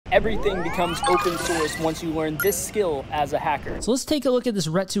everything becomes open source once you learn this skill as a hacker. So let's take a look at this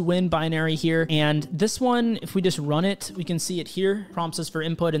ret to win binary here. And this one, if we just run it, we can see it here, prompts us for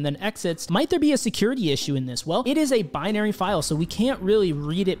input and then exits. Might there be a security issue in this? Well, it is a binary file, so we can't really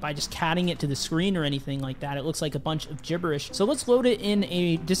read it by just catting it to the screen or anything like that. It looks like a bunch of gibberish. So let's load it in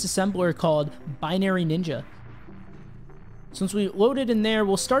a disassembler called Binary Ninja. Since we loaded in there,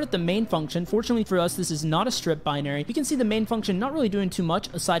 we'll start at the main function. Fortunately for us, this is not a strip binary. You can see the main function not really doing too much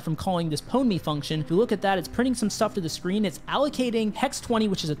aside from calling this pwnme function. If you look at that, it's printing some stuff to the screen. It's allocating hex 20,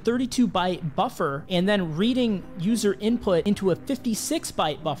 which is a 32-byte buffer, and then reading user input into a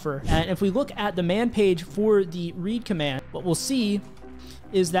 56-byte buffer. And if we look at the man page for the read command, what we'll see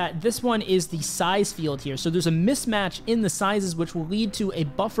is that this one is the size field here. So there's a mismatch in the sizes, which will lead to a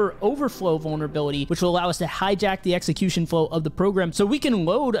buffer overflow vulnerability, which will allow us to hijack the execution flow of the program. So we can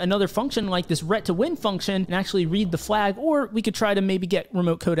load another function like this ret to win function and actually read the flag, or we could try to maybe get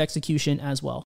remote code execution as well.